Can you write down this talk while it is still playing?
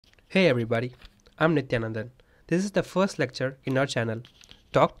Hey everybody, I'm Nithyanandan. This is the first lecture in our channel,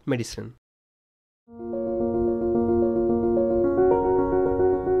 Talk Medicine.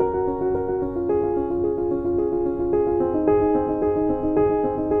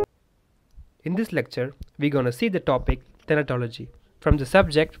 In this lecture, we're gonna see the topic Thanatology from the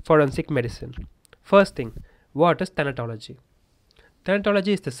subject Forensic Medicine. First thing, what is Thanatology? Thanatology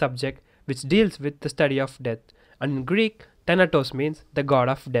is the subject which deals with the study of death, and in Greek, Thanatos means the god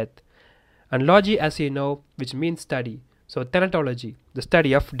of death, and logy, as you know, which means study. So Thanatology, the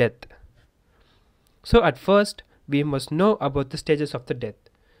study of death. So at first, we must know about the stages of the death.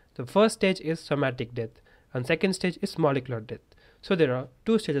 The first stage is somatic death, and second stage is molecular death. So there are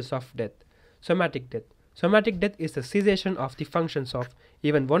two stages of death. Somatic death. Somatic death is the cessation of the functions of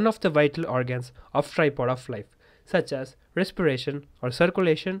even one of the vital organs of tripod of life, such as respiration or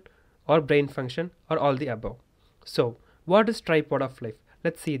circulation or brain function or all the above. So, what is tripod of life?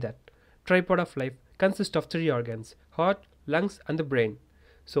 Let's see that. Tripod of life consists of three organs: heart, lungs, and the brain.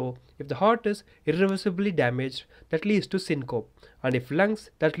 So, if the heart is irreversibly damaged, that leads to syncope, and if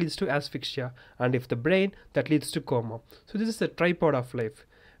lungs, that leads to asphyxia, and if the brain, that leads to coma. So, this is the tripod of life,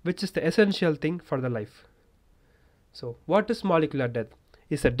 which is the essential thing for the life. So, what is molecular death?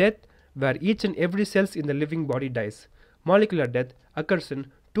 It's a death where each and every cell in the living body dies. Molecular death occurs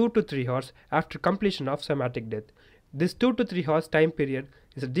in 2 to 3 hours after completion of somatic death. This 2 to 3 hours time period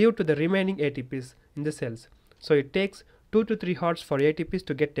is due to the remaining ATPs in the cells. So it takes 2 to 3 hours for ATPs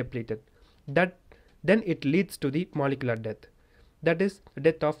to get depleted. Then it leads to the molecular death. That is the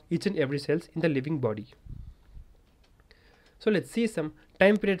death of each and every cells in the living body. So let's see some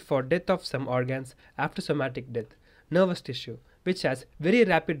time period for death of some organs after somatic death. Nervous tissue, which has very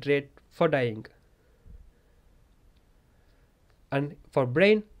rapid rate for dying. And for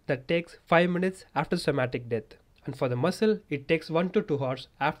brain, that takes 5 minutes after somatic death. And for the muscle, it takes 1 to 2 hours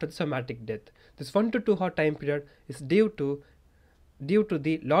after the somatic death. This 1 to 2 hour time period is due to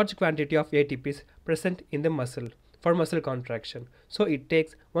the large quantity of ATPs present in the muscle for muscle contraction. So it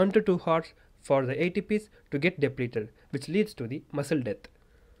takes 1 to 2 hours for the ATPs to get depleted, which leads to the muscle death.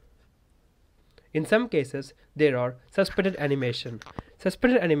 In some cases, there are suspended animation.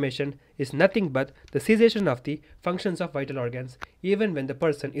 Suspended animation is nothing but the cessation of the functions of vital organs even when the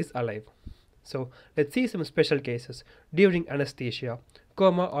person is alive. So, let's see some special cases during anesthesia,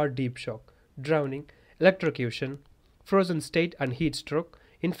 coma or deep shock, drowning, electrocution, frozen state and heat stroke,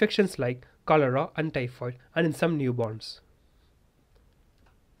 infections like cholera and typhoid, and in some newborns.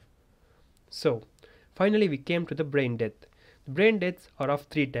 So, finally we came to the brain death. The brain deaths are of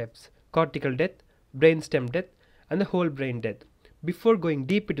three types: cortical death, brainstem death, and the whole brain death. Before going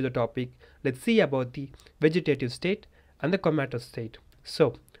deep into the topic, let's see about the vegetative state and the comatose state.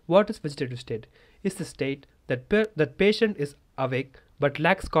 So, what is vegetative state? It's the state that patient is awake but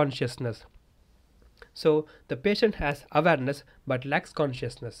lacks consciousness. So, the patient has awareness but lacks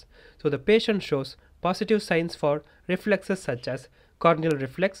consciousness. So, the patient shows positive signs for reflexes such as corneal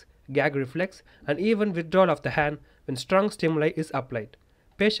reflex, gag reflex, and even withdrawal of the hand when strong stimuli is applied.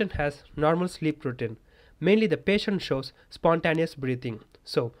 Patient has normal sleep routine. Mainly the patient shows spontaneous breathing.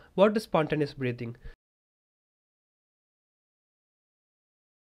 So, what is spontaneous breathing?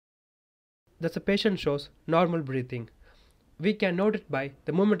 That the patient shows normal breathing. We can note it by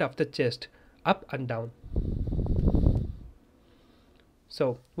the movement of the chest up and down.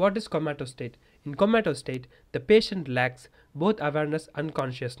 So, what is comatose state? In comatose state, the patient lacks both awareness and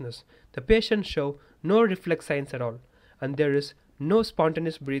consciousness. The patient show no reflex signs at all, and there is no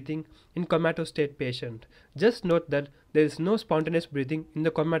spontaneous breathing in comatose state patient. Just note that there is no spontaneous breathing in the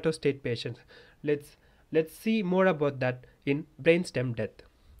comatose state patient. Let's see more about that in brainstem death.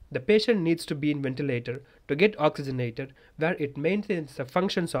 The patient needs to be in ventilator to get oxygenated, where it maintains the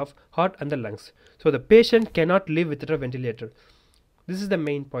functions of heart and the lungs. So the patient cannot live without a ventilator. This is the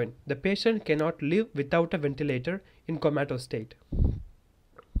main point. The patient cannot live without a ventilator in comatose state.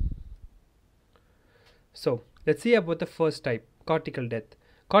 So let's see about the first type, cortical death.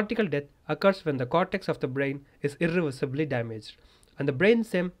 Cortical death occurs when the cortex of the brain is irreversibly damaged and the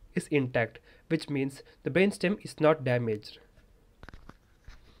brainstem is intact, which means the brainstem is not damaged.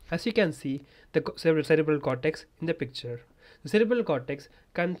 As you can see the cerebral cortex in the picture. The cerebral cortex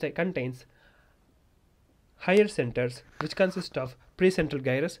contains higher centers which consist of precentral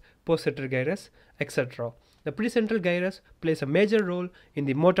gyrus, postcentral gyrus, etc. The precentral gyrus plays a major role in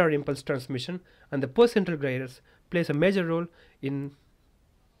the motor impulse transmission, and the postcentral gyrus plays a major role in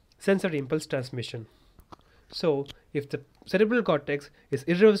sensory impulse transmission. So, if the cerebral cortex is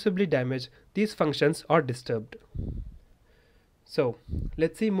irreversibly damaged, these functions are disturbed. So,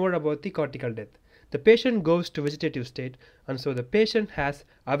 let's see more about the cortical death. The patient goes to vegetative state, and so the patient has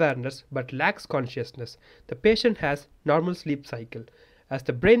awareness but lacks consciousness. The patient has normal sleep cycle. As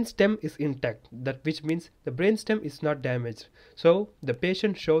the brain stem is intact, that which means the brain stem is not damaged. So the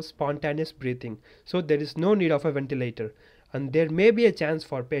patient shows spontaneous breathing. So there is no need of a ventilator, and there may be a chance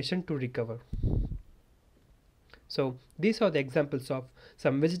for patient to recover. So these are the examples of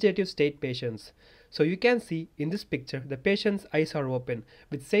some vegetative state patients. So you can see in this picture the patient's eyes are open,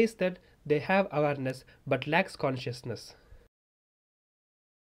 which says that they have awareness but lacks consciousness.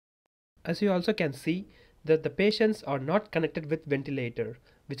 As you also can see that the patients are not connected with ventilator,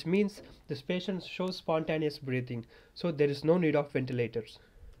 which means this patient shows spontaneous breathing, so there is no need of ventilators.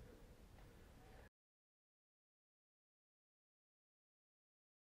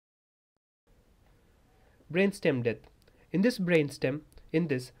 Brainstem death. In this brainstem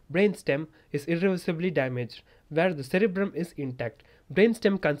is irreversibly damaged, where the cerebrum is intact.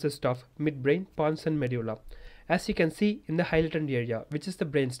 Brainstem consists of midbrain, pons and medulla. As you can see in the highlighted area, which is the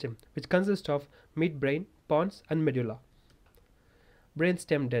brainstem, which consists of midbrain, pons and medulla.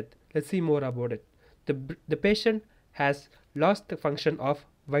 Brainstem death. Let's see more about it. The patient has lost the function of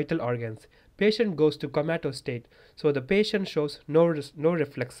vital organs. Patient goes to comatose state, so the patient shows no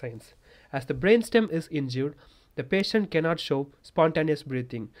reflex signs. As the brainstem is injured, the patient cannot show spontaneous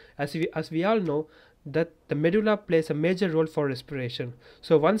breathing. As we all know that the medulla plays a major role for respiration.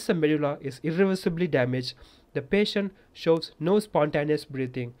 So once the medulla is irreversibly damaged, the patient shows no spontaneous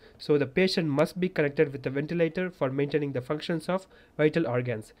breathing. So the patient must be connected with a ventilator for maintaining the functions of vital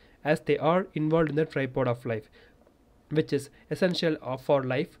organs, as they are involved in the tripod of life, which is essential for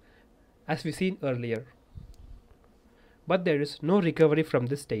life, as we seen earlier. But there is no recovery from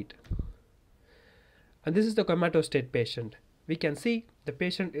this state. And this is the comatose state patient. We can see the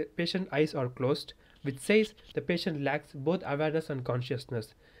patient eyes are closed, which says the patient lacks both awareness and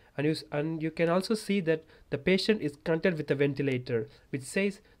consciousness. And you can also see that the patient is connected with a ventilator, which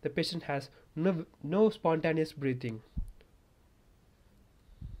says the patient has no spontaneous breathing.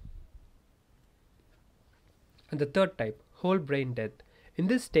 And the third type, whole brain death. In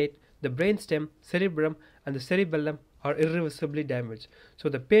this state, the brainstem, cerebrum and the cerebellum are irreversibly damaged. So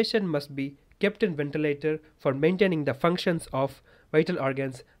the patient must be kept in ventilator for maintaining the functions of vital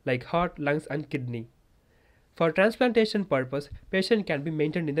organs like heart, lungs and kidney. For transplantation purpose, patient can be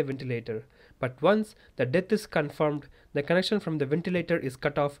maintained in the ventilator, but once the death is confirmed, the connection from the ventilator is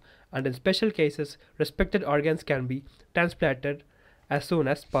cut off, and in special cases, respected organs can be transplanted as soon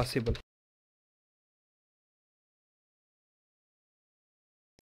as possible.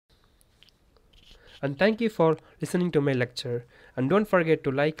 And thank you for listening to my lecture, and don't forget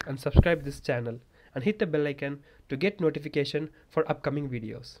to like and subscribe this channel and hit the bell icon to get notification for upcoming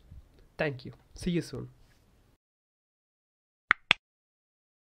videos. Thank you. See you soon.